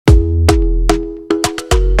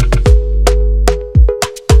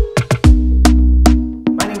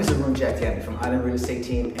estate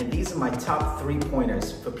team, and these are my top 3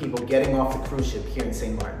 pointers for people getting off the cruise ship here in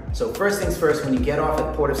St. Maarten. So first things first, when you get off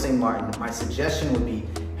at Port of St. Maarten, my suggestion would be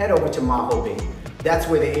head over to Maho Beach. That's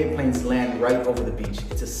where the airplanes land right over the beach.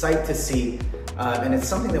 It's a sight to see, and it's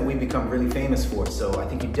something that we've become really famous for. So I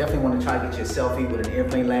think you definitely want to try to get you a selfie with an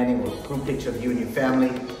airplane landing or a group picture of you and your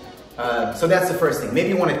family. So that's the first thing. Maybe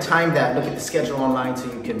you want to time that, look at the schedule online so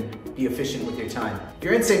you can be efficient with your time. If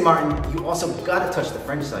you're in St. Maarten, you also got to touch the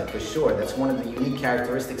French side for sure. That's one of the unique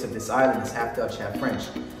characteristics of this island, is half Dutch, half French.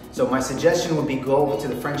 So my suggestion would be go over to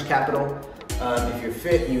the French capital. If you're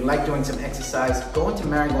fit and you like doing some exercise, go into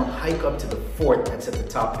Marigot and hike up to the fort that's at the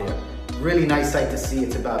top there. Really nice sight to see.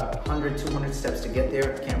 It's about 100, 200 steps to get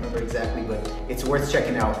there. I can't remember exactly, but it's worth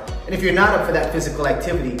checking out. And if you're not up for that physical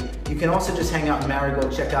activity, you can also just hang out in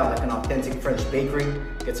Marigot, check out like an authentic French bakery,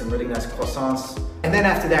 get some really nice croissants. And then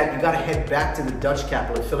after that, you gotta head back to the Dutch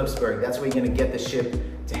capital of Philipsburg. That's where you're gonna get the ship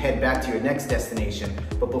to head back to your next destination.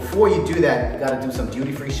 But before you do that, you gotta do some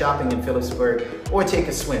duty-free shopping in Philipsburg or take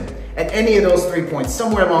a swim. At any of those 3 points,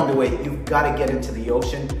 somewhere along the way, you've gotta get into the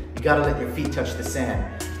ocean. You gotta let your feet touch the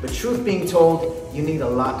sand. But truth being told, you need a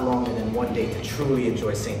lot longer than 1 day to truly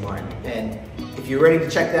enjoy St. Maarten. And if you're ready to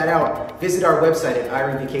check that out, visit our website at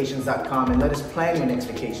irvacations.com and let us plan your next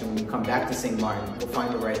vacation when you come back to St. Maarten. We'll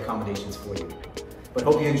find the right accommodations for you. But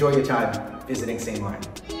hope you enjoy your time visiting St.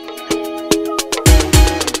 Maarten.